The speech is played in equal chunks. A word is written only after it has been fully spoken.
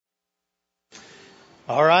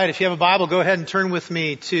All right, if you have a Bible, go ahead and turn with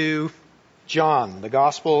me to John, the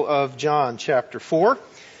Gospel of John, chapter 4.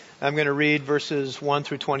 I'm going to read verses 1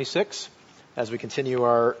 through 26 as we continue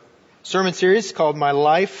our sermon series called My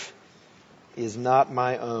Life is Not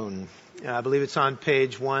My Own. I believe it's on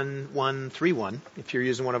page 1131 if you're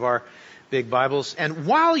using one of our big Bibles. And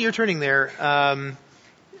while you're turning there,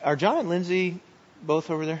 are John and Lindsay both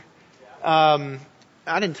over there?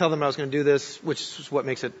 I didn't tell them I was going to do this, which is what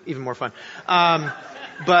makes it even more fun.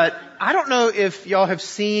 But I don't know if y'all have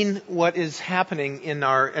seen what is happening in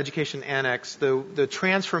our education annex, the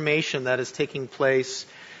transformation that is taking place,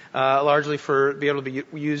 largely for be able to be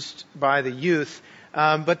used by the youth.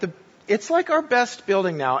 But it's like our best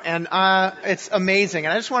building now, and it's amazing.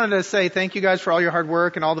 And I just wanted to say thank you guys for all your hard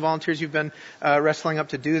work and all the volunteers you've been wrestling up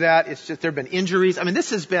to do that. It's just there have been injuries. I mean,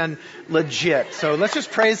 this has been legit. So let's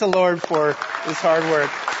just praise the Lord for this hard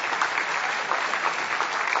work.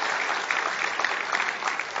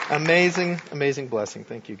 Amazing, amazing blessing.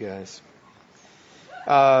 Thank you, guys.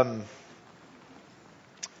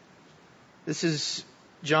 This is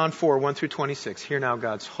John 4, 1 through 26. Hear now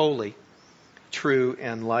God's holy, true,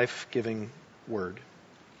 and life-giving word.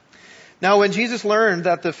 Now, when Jesus learned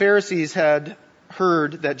that the Pharisees had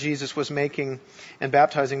heard that Jesus was making and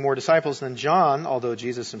baptizing more disciples than John, although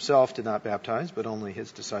Jesus himself did not baptize, but only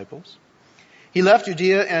his disciples, he left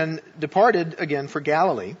Judea and departed again for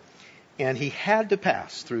Galilee. And he had to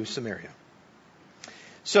pass through Samaria.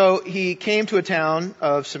 So he came to a town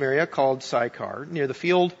of Samaria called Sychar, near the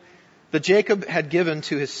field that Jacob had given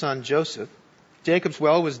to his son Joseph. Jacob's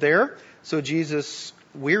well was there, so Jesus,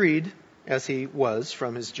 wearied as he was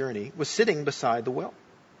from his journey, was sitting beside the well.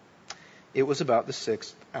 It was about the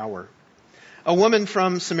 6th hour. A woman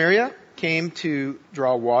from Samaria came to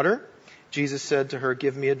draw water. Jesus said to her,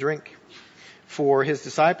 "Give me a drink." For his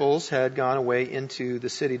disciples had gone away into the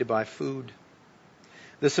city to buy food.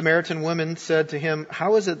 The Samaritan woman said to him,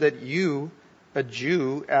 "How is it that you, a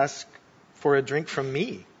Jew, ask for a drink from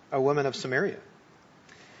me, a woman of Samaria?"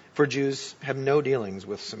 For Jews have no dealings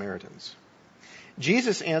with Samaritans.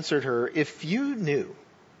 Jesus answered her, "If you knew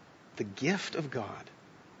the gift of God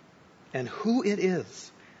and who it is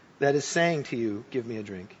that is saying to you, 'Give me a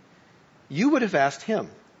drink,' you would have asked him,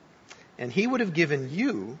 and he would have given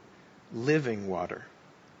you living water."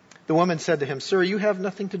 The woman said to him, "Sir, you have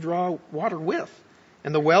nothing to draw water with,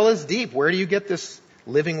 and the well is deep. Where do you get this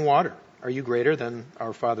living water? Are you greater than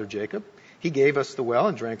our father Jacob? He gave us the well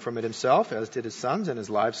and drank from it himself, as did his sons and his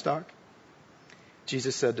livestock."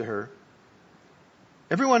 Jesus said to her,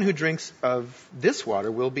 "Everyone who drinks of this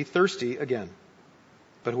water will be thirsty again.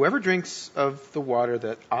 But whoever drinks of the water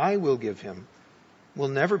that I will give him will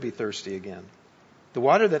never be thirsty again. The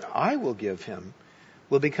water that I will give him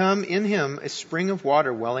will become in him a spring of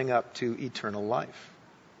water welling up to eternal life."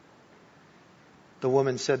 The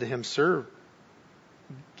woman said to him, "Sir,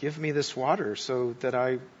 give me this water so that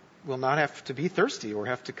I will not have to be thirsty or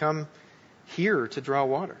have to come here to draw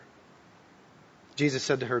water." Jesus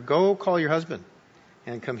said to her, "Go call your husband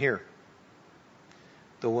and come here."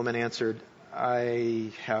 The woman answered,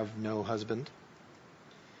 "I have no husband."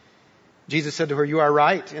 Jesus said to her, "You are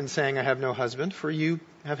right in saying I have no husband, for you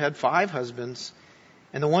have had 5 husbands,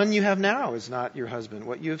 and the one you have now is not your husband.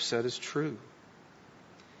 What you have said is true."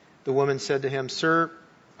 The woman said to him, "Sir,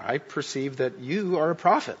 I perceive that you are a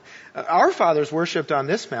prophet. Our fathers worshipped on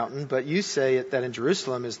this mountain, but you say that in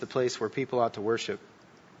Jerusalem is the place where people ought to worship."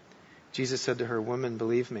 Jesus said to her, "Woman,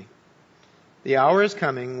 believe me, the hour is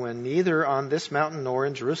coming when neither on this mountain nor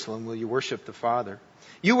in Jerusalem will you worship the Father.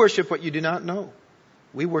 You worship what you do not know.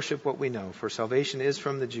 We worship what we know, for salvation is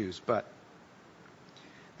from the Jews. But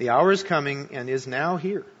the hour is coming and is now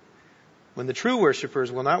here when the true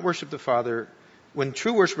worshipers will not worship the Father, when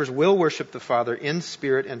true worshipers will worship the Father in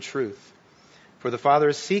spirit and truth. For the Father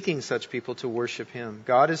is seeking such people to worship him.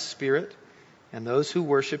 God is spirit, and those who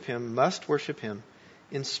worship him must worship him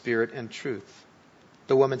in spirit and truth."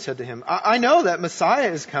 The woman said to him, I know that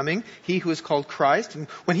Messiah is coming, he who is called Christ, and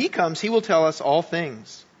when he comes, he will tell us all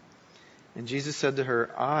things." And Jesus said to her,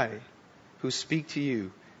 "I who speak to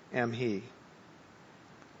you am he."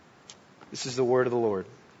 This is the word of the Lord.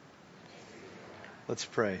 Let's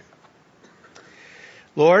pray.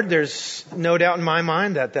 Lord, there's no doubt in my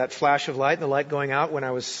mind that that flash of light and the light going out when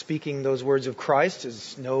I was speaking those words of Christ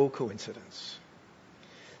is no coincidence.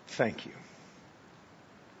 Thank you.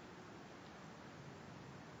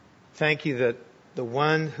 Thank you that the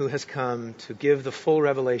one who has come to give the full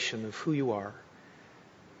revelation of who you are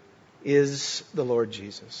is the Lord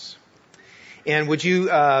Jesus. And would you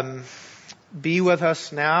be with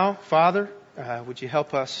us now, Father? Would you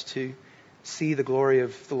help us to see the glory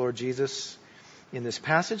of the Lord Jesus in this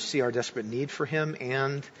passage, see our desperate need for him,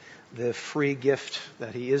 and the free gift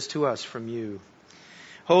that he is to us from you.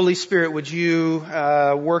 Holy Spirit, would you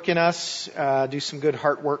work in us, do some good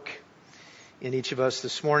heart work in each of us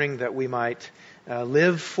this morning, that we might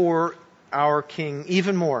live for our King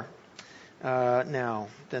even more now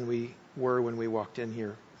than we were when we walked in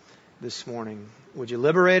here this morning. Would you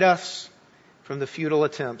liberate us from the futile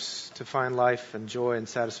attempts to find life and joy and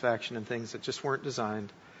satisfaction in things that just weren't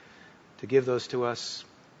designed to give those to us?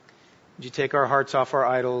 Would you take our hearts off our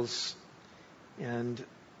idols and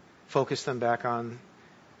focus them back on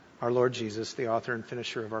our Lord Jesus, the author and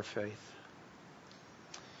finisher of our faith?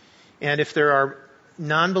 And if there are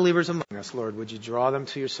non-believers among us, Lord, would you draw them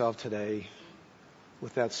to yourself today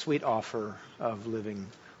with that sweet offer of living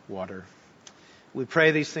water? We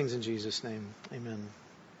pray these things in Jesus' name. Amen.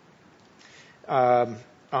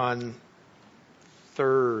 On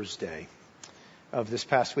Thursday of this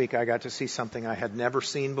past week, I got to see something I had never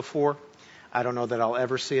seen before. I don't know that I'll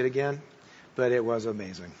ever see it again, but it was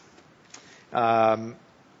amazing.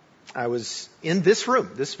 I was in this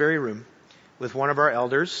room, this very room, with one of our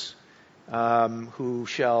elders, who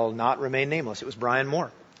shall not remain nameless. It was Brian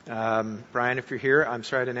Moore. Brian, if you're here, I'm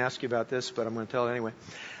sorry I didn't ask you about this, but I'm going to tell it anyway.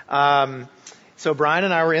 So Brian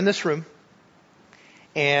and I were in this room,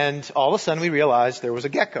 and all of a sudden we realized there was a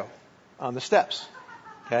gecko on the steps.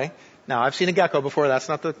 Okay? Now, I've seen a gecko before. That's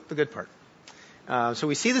not the good part. So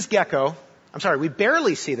we see this gecko. We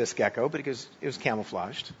barely see this gecko because it was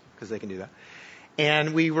camouflaged, because they can do that.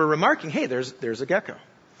 And we were remarking, hey, there's a gecko.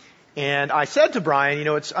 And I said to Brian,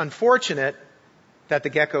 it's unfortunate that the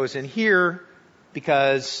gecko is in here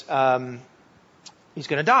because he's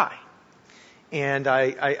going to die. And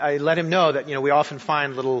I let him know that, we often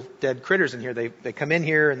find little dead critters in here. They come in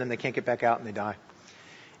here and then they can't get back out and they die.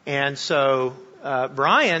 And so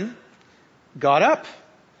Brian got up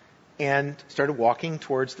and started walking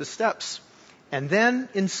towards the steps. And then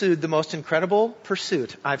ensued the most incredible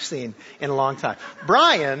pursuit I've seen in a long time.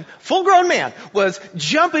 Brian, full-grown man, was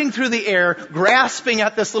jumping through the air, grasping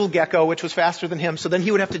at this little gecko, which was faster than him. So then he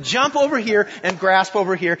would have to jump over here and grasp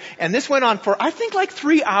over here. And this went on for, I think, like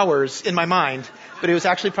 3 hours in my mind. But it was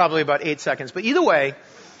actually probably about 8 seconds. But either way,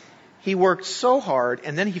 he worked so hard.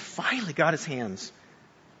 And then he finally got his hands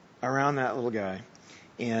around that little guy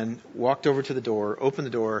and walked over to the door, opened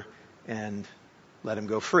the door, and let him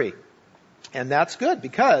go free. And that's good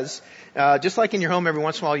because just like in your home, every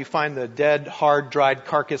once in a while you find the dead, hard, dried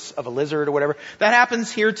carcass of a lizard or whatever. That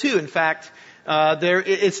happens here too. In fact,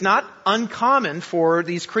 it's not uncommon for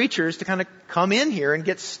these creatures to kind of come in here and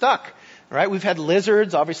get stuck. Right? We've had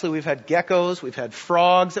lizards, obviously we've had geckos, we've had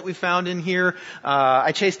frogs that we found in here.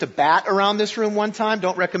 I chased a bat around this room one time.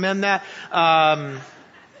 Don't recommend that.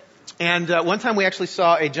 And one time we actually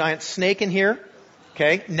saw a giant snake in here.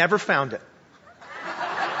 Okay, never found it.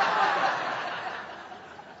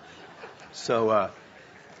 So,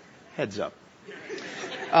 heads up.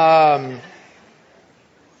 I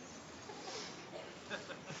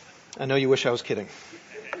know you wish I was kidding.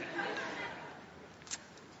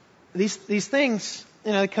 These things,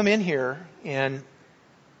 they come in here and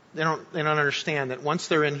they don't understand that once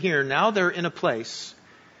they're in here, now they're in a place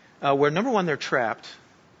where number one, they're trapped,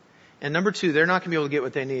 and number two, they're not going to be able to get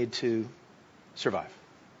what they need to survive.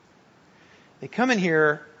 They come in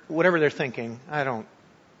here, whatever they're thinking, I don't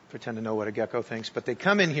pretend to know what a gecko thinks, but they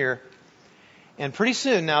come in here and pretty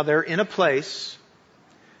soon now they're in a place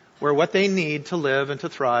where what they need to live and to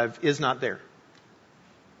thrive is not there.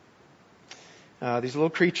 These little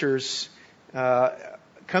creatures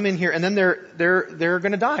come in here and then they're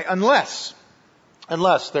going to die unless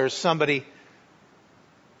there's somebody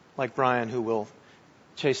like Brian who will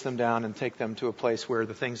chase them down and take them to a place where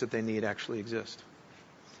the things that they need actually exist.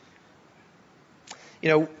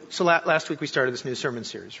 So last week we started this new sermon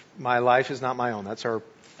series. My life is not my own. That's our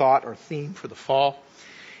thought or theme for the fall.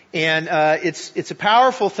 And it's a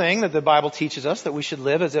powerful thing that the Bible teaches us, that we should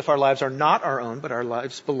live as if our lives are not our own, but our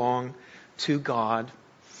lives belong to God.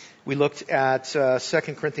 We looked at 2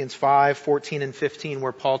 Corinthians 5, 14 and 15,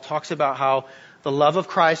 where Paul talks about how the love of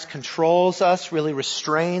Christ controls us, really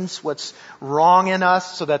restrains what's wrong in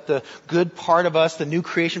us so that the good part of us, the new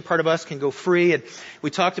creation part of us, can go free. And we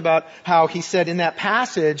talked about how he said in that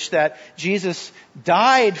passage that Jesus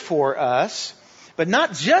died for us, but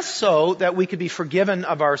not just so that we could be forgiven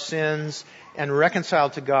of our sins and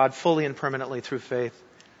reconciled to God fully and permanently through faith,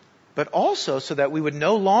 but also so that we would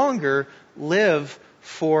no longer live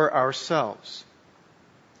for ourselves,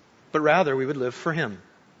 but rather we would live for Him,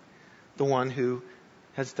 the one who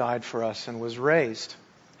has died for us and was raised,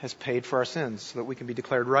 has paid for our sins so that we can be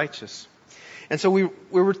declared righteous. And so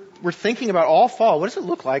we're thinking about all fall. What does it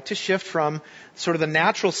look like to shift from sort of the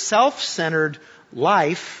natural self-centered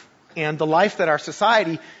life and the life that our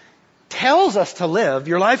society tells us to live?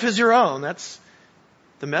 Your life is your own. That's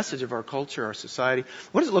the message of our culture, our society.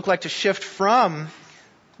 What does it look like to shift from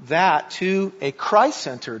that to a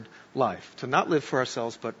Christ-centered life? To not live for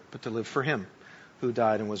ourselves, but to live for Him who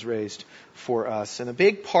died and was raised for us. And a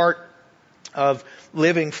big part of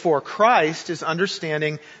living for Christ is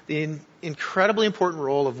understanding the incredibly important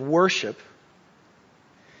role of worship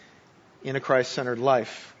in a Christ-centered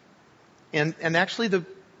life. And actually the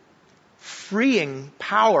freeing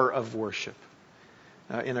power of worship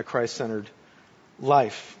in a Christ-centered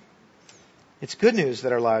life. It's good news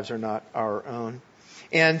that our lives are not our own.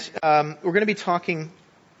 And we're going to be talking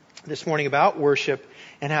this morning about worship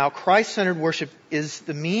and how Christ-centered worship is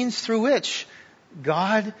the means through which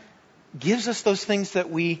God gives us those things that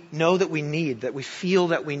we know that we need, that we feel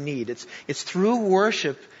that we need. It's through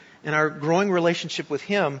worship and our growing relationship with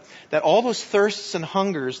Him that all those thirsts and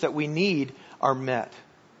hungers that we need are met.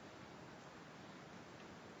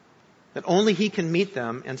 That only He can meet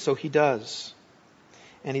them, and so He does.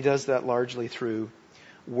 And He does that largely through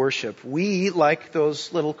worship. We, like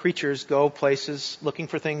those little creatures, go places looking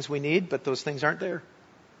for things we need, but those things aren't there.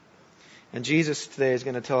 And Jesus today is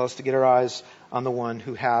going to tell us to get our eyes on the one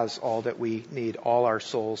who has all that we need, all our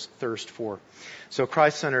souls thirst for. So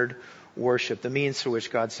Christ-centered worship, the means through which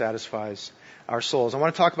God satisfies our souls. I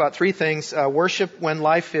want to talk about three things. Worship when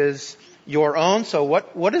life is your own. So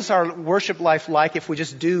what is our worship life like if we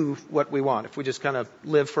just do what we want, if we just kind of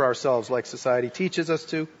live for ourselves like society teaches us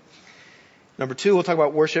to? Number two, we'll talk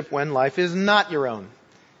about worship when life is not your own.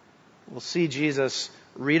 We'll see Jesus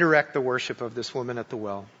redirect the worship of this woman at the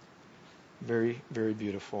well. Very, very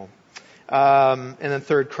beautiful. And then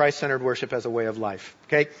third, Christ-centered worship as a way of life.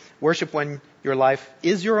 Okay? Worship when your life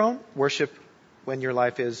is your own. Worship when your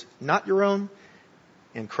life is not your own.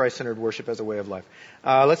 And Christ-centered worship as a way of life.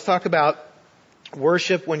 Let's talk about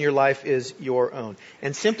worship when your life is your own.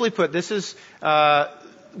 And simply put, this is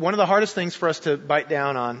one of the hardest things for us to bite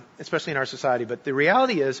down on, especially in our society. But the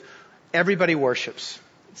reality is, everybody worships.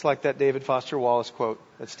 It's like that David Foster Wallace quote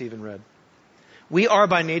that Stephen read. We are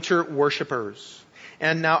by nature worshipers.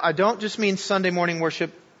 And now I don't just mean Sunday morning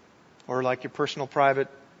worship or like your personal private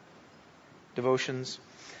devotions.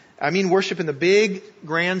 I mean worship in the big,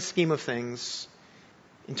 grand scheme of things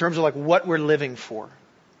in terms of like what we're living for.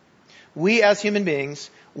 We as human beings,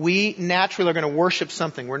 we naturally are going to worship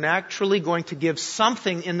something. We're naturally going to give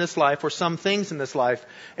something in this life or some things in this life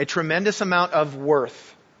a tremendous amount of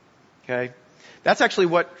worth. Okay? That's actually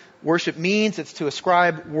what worship means. It's to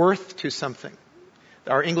ascribe worth to something.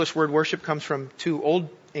 Our English word worship comes from two Old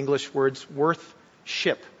English words,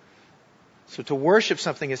 worth-ship. So to worship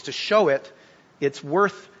something is to show it its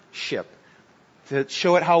worth-ship, to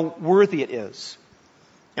show it how worthy it is.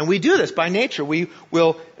 And we do this by nature. We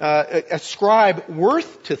will ascribe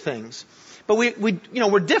worth to things. But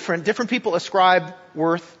we're different. Different people ascribe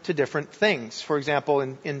worth to different things. For example,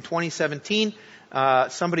 in 2017,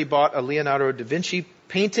 somebody bought a Leonardo da Vinci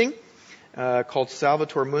painting called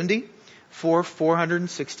Salvator Mundi for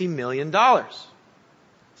 $460 million.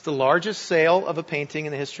 It's the largest sale of a painting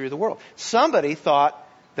in the history of the world. Somebody thought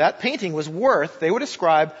that painting was worth, they would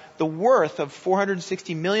ascribe the worth of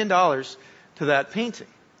 $460 million to that painting.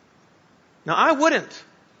 Now, I wouldn't.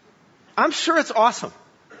 I'm sure it's awesome.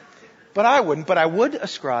 But I wouldn't. But I would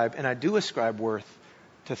ascribe, and I do ascribe worth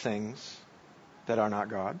to things that are not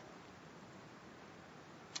God.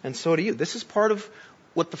 And so do you. This is part of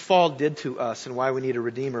what the fall did to us and why we need a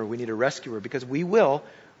redeemer, we need a rescuer, because we will,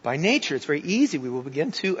 by nature, it's very easy, we will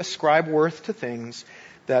begin to ascribe worth to things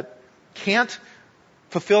that can't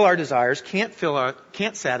fulfill our desires, can't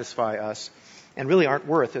satisfy us, and really aren't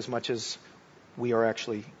worth as much as we are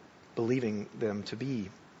actually believing them to be.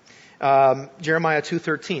 Jeremiah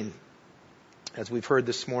 2:13, as we've heard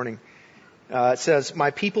this morning, it says,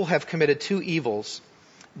 "My people have committed two evils.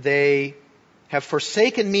 They have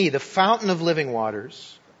forsaken me, the fountain of living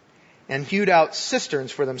waters, and hewed out cisterns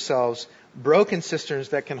for themselves, broken cisterns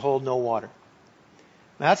that can hold no water."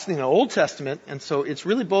 Now, that's in the Old Testament, and so it's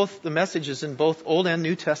really both the messages in both Old and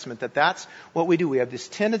New Testament that that's what we do. We have this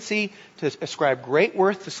tendency to ascribe great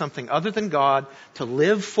worth to something other than God, to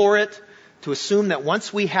live for it, to assume that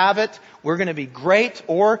once we have it, we're going to be great,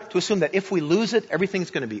 or to assume that if we lose it,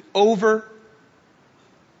 everything's going to be over.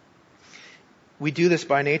 We do this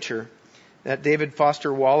by nature. That David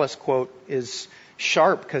Foster Wallace quote is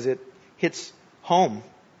sharp because it hits home.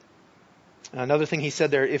 Another thing he said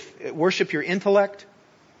there, if worship your intellect,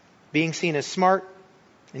 being seen as smart,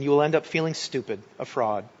 and you will end up feeling stupid, a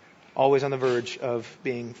fraud. always on the verge of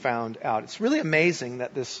being found out. It's really amazing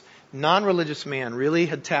that this non-religious man really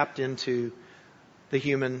had tapped into the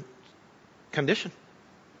human condition.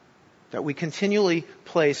 That we continually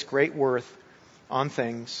place great worth on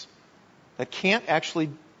things that can't actually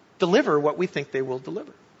deliver what we think they will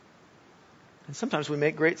deliver. And sometimes we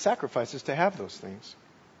make great sacrifices to have those things.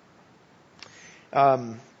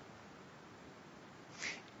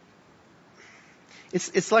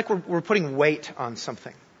 It's like we're putting weight on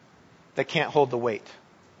something that can't hold the weight.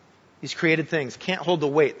 These created things can't hold the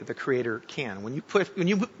weight that the Creator can. When you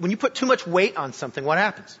put too much weight on something, what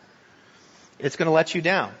happens? It's going to let you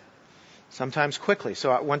down. Sometimes quickly.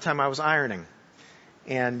 So at one time I was ironing,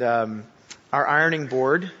 and our ironing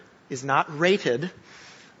board is not rated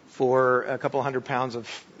for a couple 100 pounds of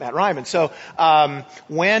Matt Ryman. So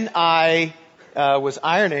when I was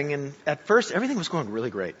ironing, and at first everything was going really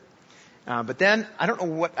great. But then, I don't know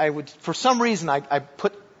what for some reason I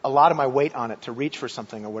put a lot of my weight on it to reach for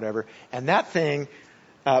something or whatever, and that thing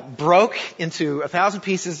broke into 1,000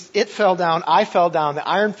 pieces. It fell down, I fell down, the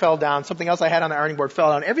iron fell down, something else I had on the ironing board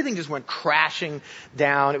fell down, everything just went crashing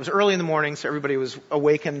down. It was early in the morning, so everybody was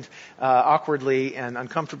awakened awkwardly and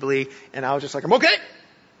uncomfortably, and I was just like, I'm okay!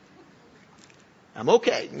 I'm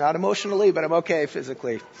okay. Not emotionally, but I'm okay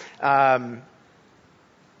physically. And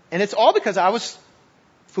it's all because I was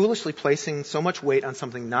foolishly placing so much weight on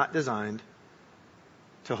something not designed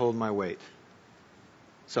to hold my weight.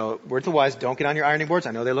 So, word to the wise, don't get on your ironing boards.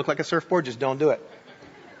 I know they look like a surfboard, just don't do it.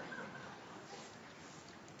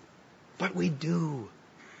 But we do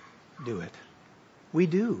it. We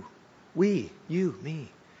do. We, you, me.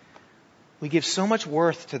 We give so much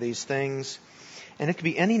worth to these things, and it could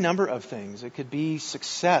be any number of things. It could be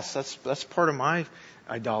success. That's part of my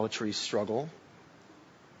idolatry struggle.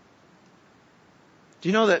 Do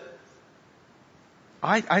you know that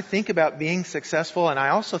I think about being successful, and I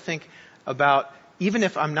also think about even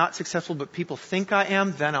if I'm not successful but people think I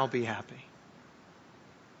am, then I'll be happy.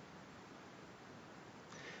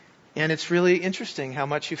 And it's really interesting how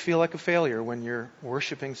much you feel like a failure when you're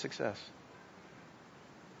worshiping success.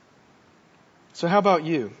 So how about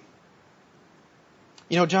you?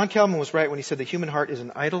 You know, John Calvin was right when he said the human heart is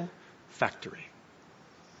an idol factory.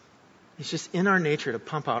 It's just in our nature to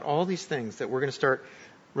pump out all these things that we're going to start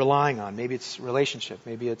relying on. Maybe it's relationship.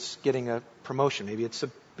 Maybe it's getting a promotion. Maybe it's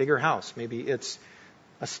a bigger house. Maybe it's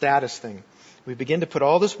a status thing. We begin to put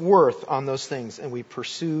all this worth on those things and we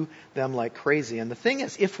pursue them like crazy. And the thing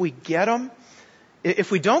is, if we get them,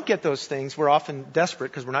 if we don't get those things, we're often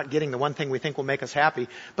desperate because we're not getting the one thing we think will make us happy.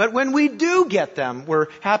 But when we do get them, we're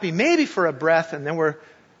happy maybe for a breath, and then we're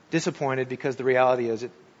disappointed because the reality is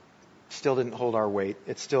it still didn't hold our weight.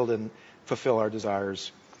 It still didn't fulfill our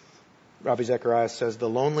desires. Ravi Zacharias says, the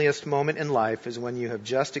loneliest moment in life is when you have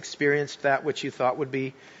just experienced that which you thought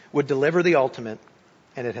would deliver the ultimate,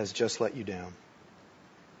 and it has just let you down.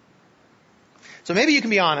 So maybe you can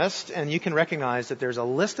be honest and you can recognize that there's a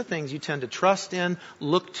list of things you tend to trust in,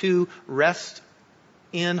 look to, rest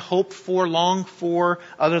in, hope for, long for,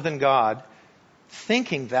 other than God,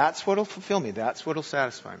 thinking that's what will fulfill me, that's what will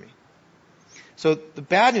satisfy me. So the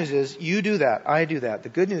bad news is you do that, I do that. The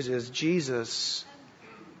good news is Jesus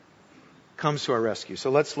comes to our rescue. So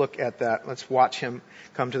let's look at that. Let's watch him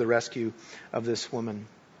come to the rescue of this woman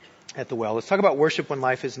at the well. Let's talk about worship when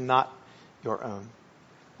life is not your own.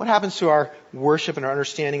 What happens to our worship and our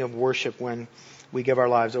understanding of worship when we give our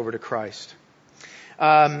lives over to Christ?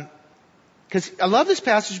 Because I love this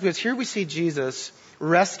passage because here we see Jesus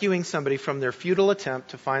rescuing somebody from their futile attempt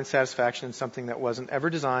to find satisfaction in something that wasn't ever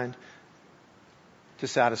designed to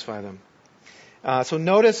satisfy them. So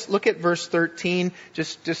notice, look at verse 13,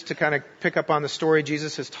 just to kind of pick up on the story.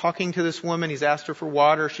 Jesus is talking to this woman. He's asked her for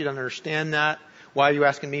water. She doesn't understand that. Why are you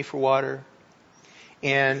asking me for water?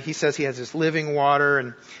 And he says he has this living water.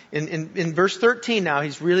 And in verse 13 now,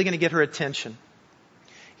 he's really going to get her attention.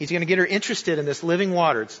 He's going to get her interested in this living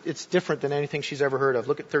water. It's different than anything she's ever heard of.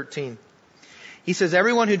 Look at 13. He says,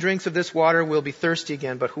 everyone who drinks of this water will be thirsty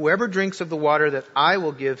again, but whoever drinks of the water that I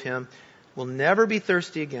will give him will never be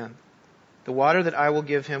thirsty again. The water that I will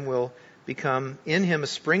give him will become in him a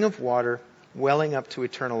spring of water welling up to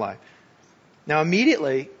eternal life. Now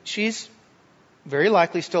immediately, she's very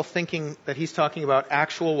likely still thinking that he's talking about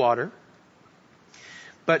actual water.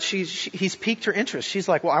 But he's piqued her interest. She's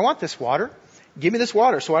like, well, I want this water. Give me this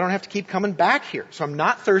water so I don't have to keep coming back here. So I'm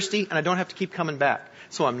not thirsty and I don't have to keep coming back.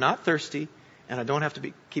 So I'm not thirsty and I don't have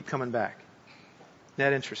to keep coming back. Isn't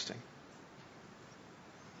that interesting?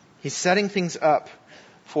 He's setting things up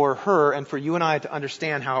for her and for you and I to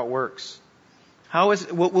understand how it works.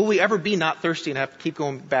 Will we ever be not thirsty and have to keep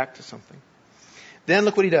going back to something? Then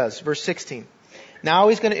look what he does. Verse 16. Now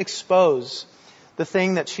he's going to expose the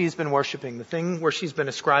thing that she's been worshiping, the thing where she's been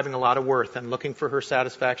ascribing a lot of worth and looking for her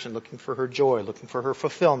satisfaction, looking for her joy, looking for her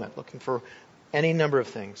fulfillment, looking for any number of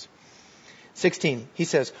things. 16, he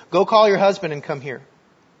says, "Go call your husband and come here."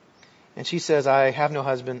 And she says, "I have no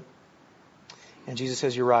husband." And Jesus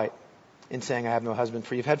says, "You're right in saying I have no husband,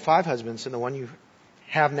 for you've had 5 husbands, and the one you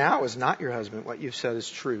have now is not your husband. What you've said is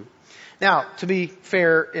true." Now, to be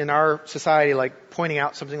fair, in our society, like pointing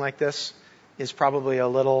out something like this is probably a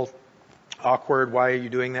little awkward. Why are you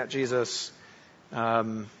doing that, Jesus? It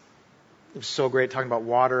was so great talking about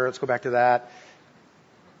water. Let's go back to that.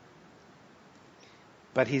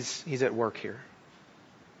 But he's at work here.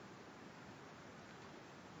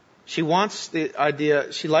 She wants the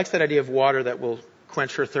idea, she likes that idea of water that will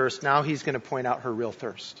quench her thirst. Now he's going to point out her real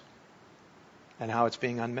thirst and how it's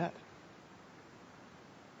being unmet.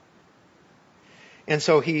 And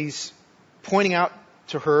so he's pointing out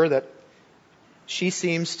to her that she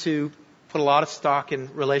seems to put a lot of stock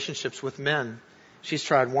in relationships with men. She's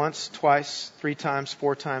tried once, twice, 3 times,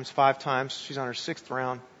 4 times, 5 times. She's on her 6th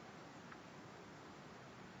round.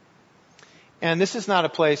 And this is not a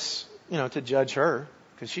place, to judge her,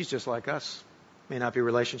 because she's just like us. May not be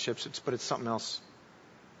relationships, but it's something else.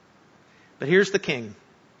 But here's the king,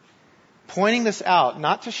 pointing this out,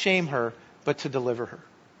 not to shame her, but to deliver her,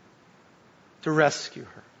 to rescue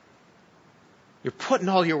her. You're putting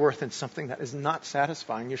all your worth in something that is not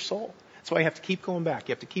satisfying your soul. That's why you have to keep going back.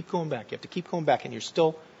 You have to keep going back. You have to keep going back, and you're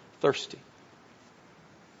still thirsty.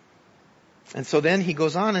 And so then he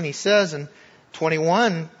goes on and he says in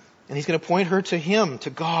 21, and he's going to point her to him, to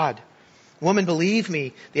God. "Woman, believe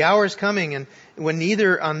me, the hour is coming, and when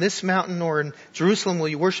neither on this mountain nor in Jerusalem will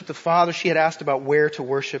you worship the Father." She had asked about where to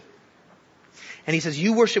worship. And he says,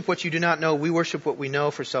 "You worship what you do not know. We worship what we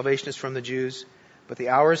know, for salvation is from the Jews. But the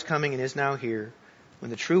hour is coming and is now here, when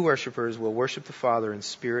the true worshipers will worship the Father in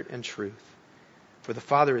spirit and truth. For the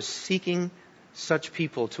Father is seeking such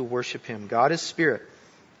people to worship Him. God is spirit,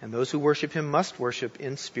 and those who worship Him must worship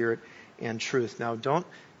in spirit and truth." Now, don't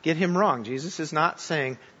get him wrong. Jesus is not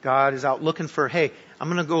saying God is out looking for, hey, I'm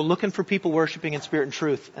going to go looking for people worshiping in spirit and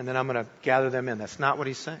truth, and then I'm going to gather them in. That's not what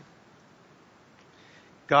He's saying.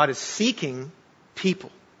 God is seeking people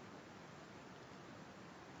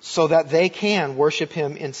so that they can worship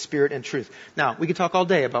Him in spirit and truth. Now, we could talk all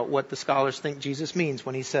day about what the scholars think Jesus means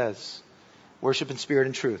when He says worship in spirit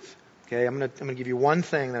and truth. Okay, I'm going to give you one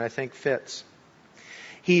thing that I think fits.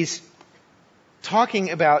 He's talking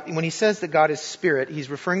about, when He says that God is spirit, He's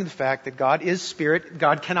referring to the fact that God is spirit.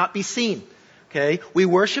 God cannot be seen. Okay, we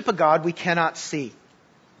worship a God we cannot see.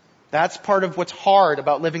 That's part of what's hard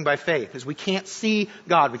about living by faith, is we can't see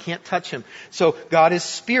God. We can't touch Him. So God is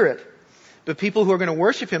spirit. But people who are going to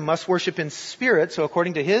worship Him must worship in spirit, so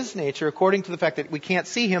according to His nature, according to the fact that we can't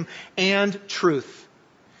see Him, and truth.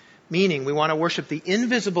 Meaning, we want to worship the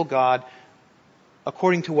invisible God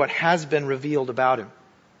according to what has been revealed about Him.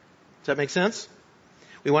 Does that make sense?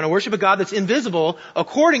 We want to worship a God that's invisible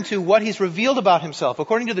according to what He's revealed about Himself,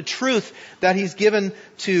 according to the truth that He's given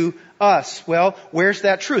to us. Well, where's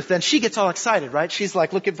that truth? Then she gets all excited, right? She's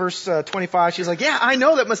like, look at verse 25. She's like, yeah, I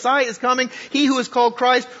know that Messiah is coming. He who is called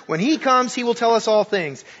Christ. When He comes, He will tell us all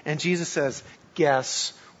things. And Jesus says,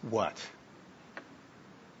 guess what?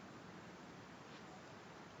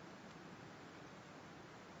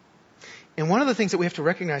 And one of the things that we have to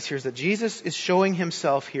recognize here is that Jesus is showing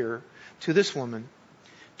Himself here to this woman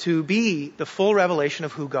to be the full revelation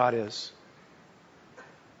of who God is.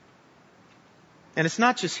 And it's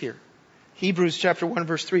not just here. Hebrews chapter 1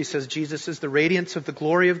 verse 3 says Jesus is the radiance of the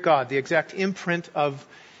glory of God, the exact imprint of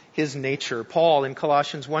His nature. Paul in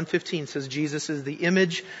Colossians 1:15 says Jesus is the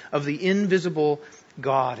image of the invisible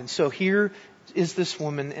God. And so here is this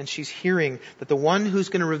woman, and she's hearing that the one who's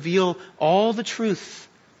going to reveal all the truth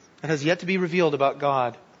that has yet to be revealed about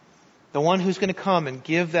God, the one who's going to come and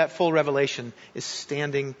give that full revelation, is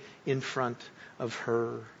standing in front of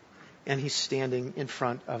her. And He's standing in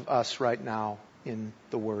front of us right now in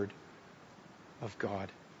the Word of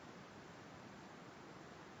God.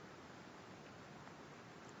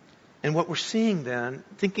 And what we're seeing then,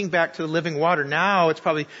 thinking back to the living water, now it's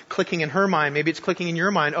probably clicking in her mind. Maybe it's clicking in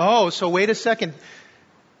your mind. Oh, so wait a second.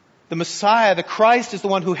 The Messiah, the Christ, is the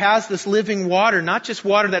one who has this living water, not just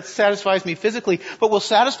water that satisfies me physically, but will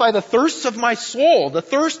satisfy the thirsts of my soul, the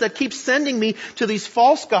thirst that keeps sending me to these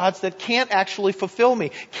false gods that can't actually fulfill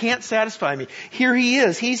me, can't satisfy me. Here He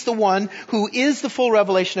is. He's the one who is the full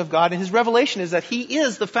revelation of God, and His revelation is that He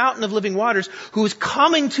is the fountain of living waters who is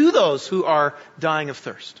coming to those who are dying of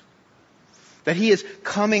thirst. That He is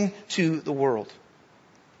coming to the world.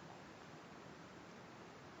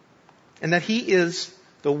 And that He is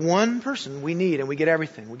The one person we need, and we get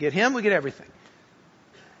everything. We get Him, we get everything.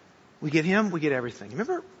 We get Him, we get everything.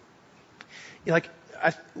 Remember,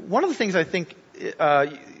 one of the things I think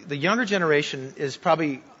the younger generation is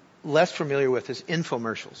probably less familiar with is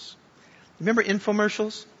infomercials. Remember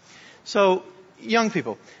infomercials? So, young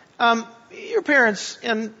people, your parents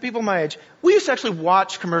and people my age, we used to actually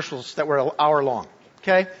watch commercials that were an hour long.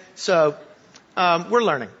 Okay? So, we're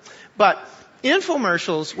learning. But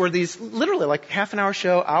infomercials were these literally like half an hour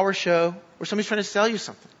show, where somebody's trying to sell you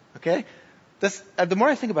something. Okay? The more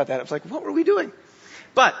I think about that, I was like, what were we doing?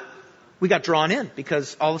 But we got drawn in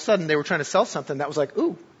because all of a sudden they were trying to sell something that was like,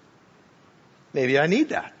 ooh, maybe I need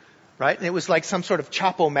that. Right? And it was like some sort of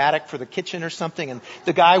Chop-O-Matic for the kitchen or something. And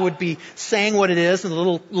the guy would be saying what it is, and the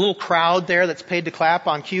little crowd there that's paid to clap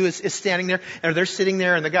on cue is standing there. And they're sitting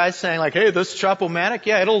there, and the guy's saying like, hey, this Chop-O-Matic,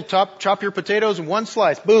 yeah, it'll chop your potatoes in one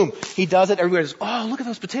slice. Boom. He does it. Everybody goes, oh, look at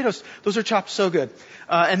those potatoes. Those are chopped so good.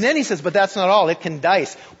 And then he says, but that's not all. It can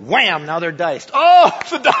dice. Wham! Now they're diced.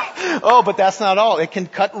 Oh, but that's not all. It can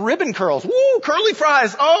cut ribbon curls. Woo! Curly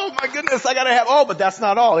fries. Oh my goodness, I gotta have. Oh, but that's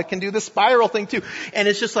not all. It can do the spiral thing too. And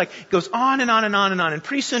it's just like goes on and on and on and on. And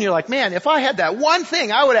pretty soon you're like, man, if I had that one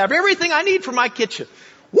thing, I would have everything I need for my kitchen.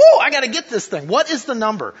 Woo! I gotta get this thing. What is the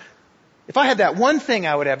number? If I had that one thing,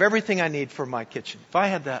 I would have everything I need for my kitchen. If I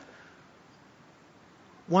had that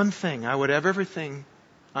one thing, I would have everything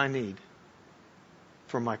I need.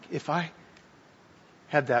 If I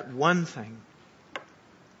had that one thing,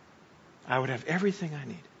 I would have everything I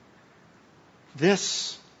need.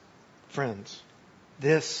 This, friends,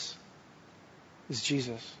 this is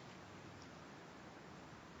Jesus.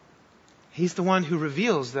 He's the one who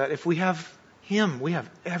reveals that if we have Him, we have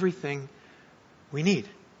everything we need.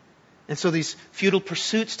 And so these futile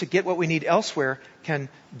pursuits to get what we need elsewhere can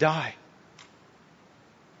die.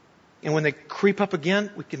 And when they creep up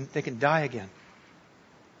again, they can die again.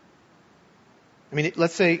 I mean,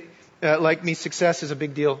 let's say, like me, success is a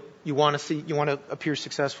big deal. You want to appear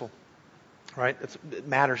successful, right? It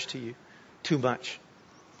matters to you too much.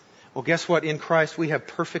 Well, guess what? In Christ, we have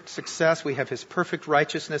perfect success. We have His perfect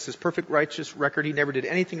righteousness, His perfect righteous record. He never did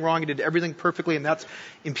anything wrong. He did everything perfectly, and that's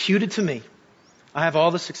imputed to me. I have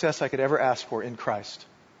all the success I could ever ask for in Christ.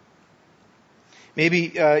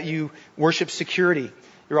 Maybe you worship security.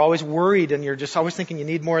 You're always worried, and you're just always thinking you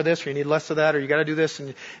need more of this, or you need less of that, or you got to do this,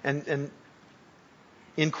 and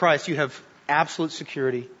in Christ, you have absolute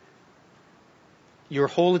security. Your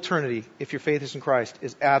whole eternity, if your faith is in Christ,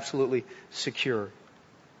 is absolutely secure.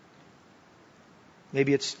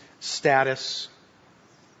 Maybe it's status.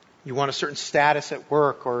 You want a certain status at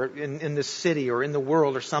work or in this city or in the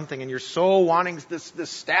world or something, and you're so wanting this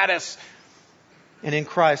status. And in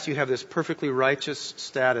Christ, you have this perfectly righteous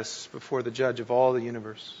status before the judge of all the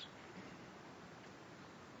universe.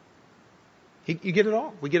 You get it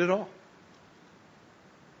all. We get it all.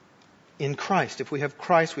 In Christ. If we have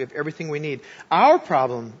Christ, we have everything we need. Our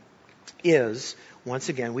problem is, once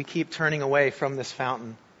again, we keep turning away from this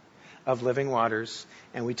fountain of living waters,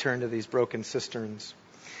 and we turn to these broken cisterns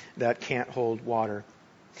that can't hold water.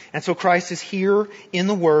 And so Christ is here in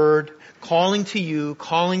the Word, calling to you,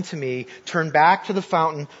 calling to me, turn back to the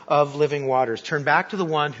fountain of living waters. Turn back to the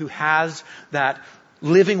one who has that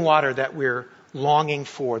living water that we're longing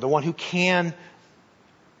for, the one who can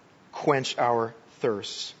quench our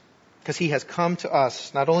thirst. Because He has come to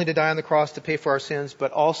us, not only to die on the cross to pay for our sins,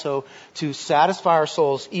 but also to satisfy our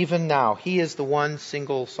souls even now. He is the one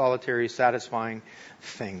single, solitary, satisfying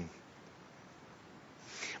thing.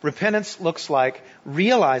 Repentance looks like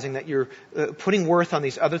realizing that you're putting worth on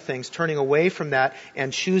these other things, turning away from that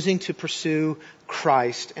and choosing to pursue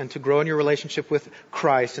Christ and to grow in your relationship with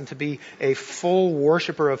Christ and to be a full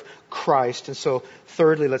worshiper of Christ. And so,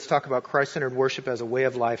 thirdly, let's talk about Christ-centered worship as a way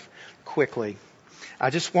of life quickly. I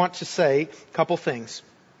just want to say a couple things.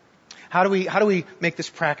 How do we make this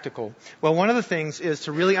practical? Well, one of the things is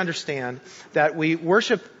to really understand that we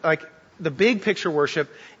worship, like the big picture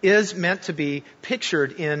worship is meant to be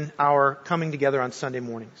pictured in our coming together on Sunday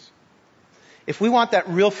mornings. If we want that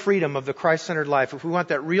real freedom of the Christ-centered life, if we want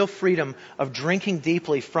that real freedom of drinking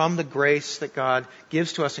deeply from the grace that God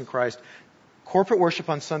gives to us in Christ, corporate worship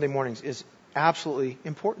on Sunday mornings is absolutely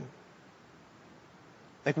important.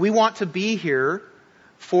 Like we want to be here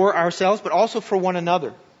for ourselves, but also for one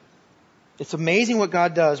another. It's amazing what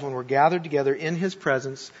God does when we're gathered together in His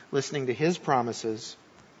presence, listening to His promises.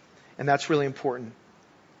 And that's really important.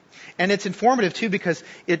 And it's informative too because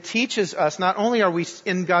it teaches us not only are we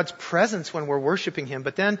in God's presence when we're worshiping Him,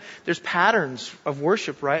 but then there's patterns of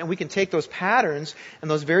worship, right? And we can take those patterns,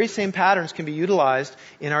 and those very same patterns can be utilized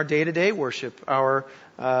in our day-to-day worship,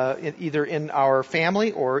 either in our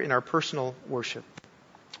family or in our personal worship.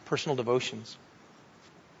 personal devotions.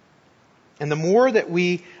 And the more that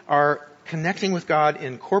we are connecting with God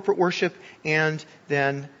in corporate worship and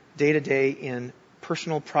then day to day in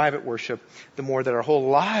personal private worship, the more that our whole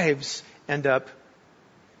lives end up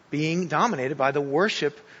being dominated by the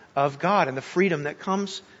worship of God and the freedom that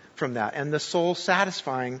comes from that and the soul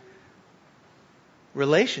satisfying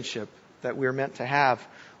relationship that we're meant to have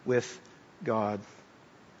with God.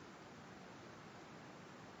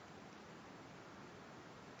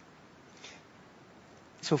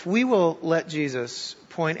 So if we will let Jesus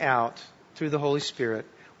point out through the Holy Spirit,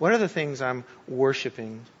 what are the things I'm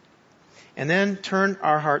worshiping? And then turn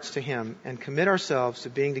our hearts to Him and commit ourselves to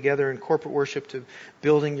being together in corporate worship, to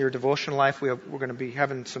building your devotional life. We're going to be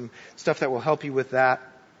having some stuff that will help you with that.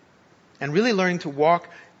 And really learning to walk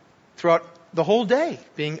throughout the whole day,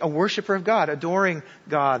 being a worshiper of God, adoring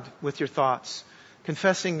God with your thoughts,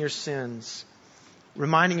 confessing your sins,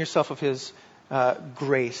 reminding yourself of His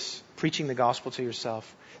grace, preaching the gospel to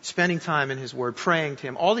yourself, spending time in His Word, praying to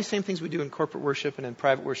Him. All these same things we do in corporate worship and in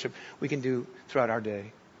private worship, we can do throughout our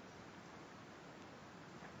day.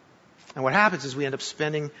 And what happens is we end up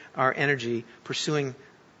spending our energy pursuing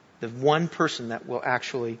the one person that will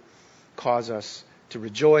actually cause us to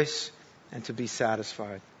rejoice and to be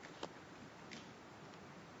satisfied.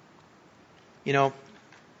 You know,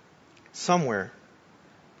 somewhere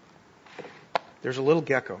there's a little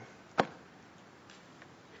gecko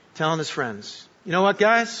telling his friends, you know what,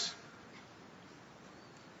 guys?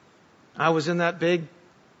 I was in that big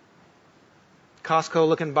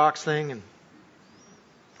Costco-looking box thing,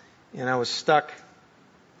 and I was stuck,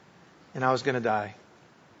 and I was going to die.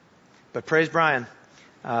 But praise Brian.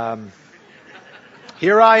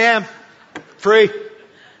 Here I am, free.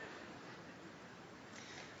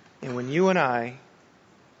 And when you and I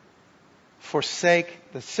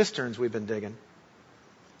forsake the cisterns we've been digging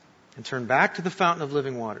and turn back to the fountain of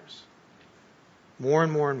living waters, more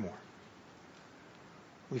and more and more,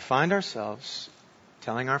 we find ourselves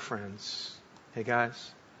telling our friends, hey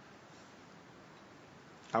guys,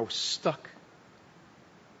 I was stuck,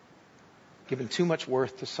 giving too much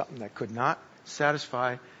worth to something that could not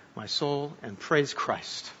satisfy my soul, and praise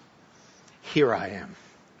Christ. Here I am,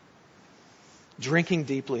 drinking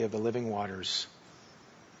deeply of the living waters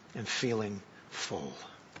and feeling full.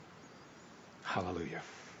 Hallelujah.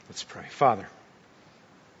 Let's pray. Father,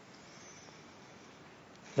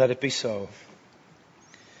 let it be so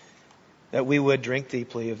that we would drink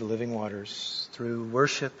deeply of the living waters through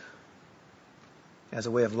worship as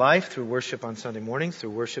a way of life, through worship on Sunday mornings, through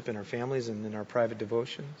worship in our families and in our private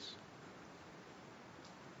devotions.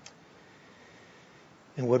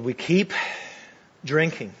 And would we keep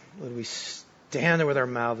drinking? Would we stand there with our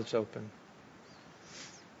mouths open,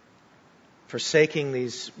 forsaking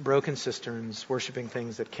these broken cisterns, worshiping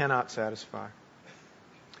things that cannot satisfy?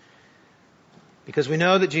 Because we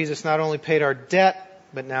know that Jesus not only paid our debt,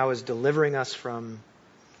 but now is delivering us from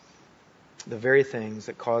the very things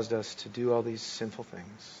that caused us to do all these sinful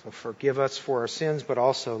things. So forgive us for our sins, but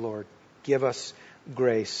also, Lord, give us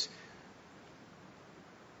grace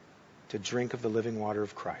to drink of the living water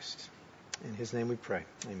of Christ. In His name we pray.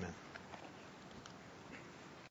 Amen.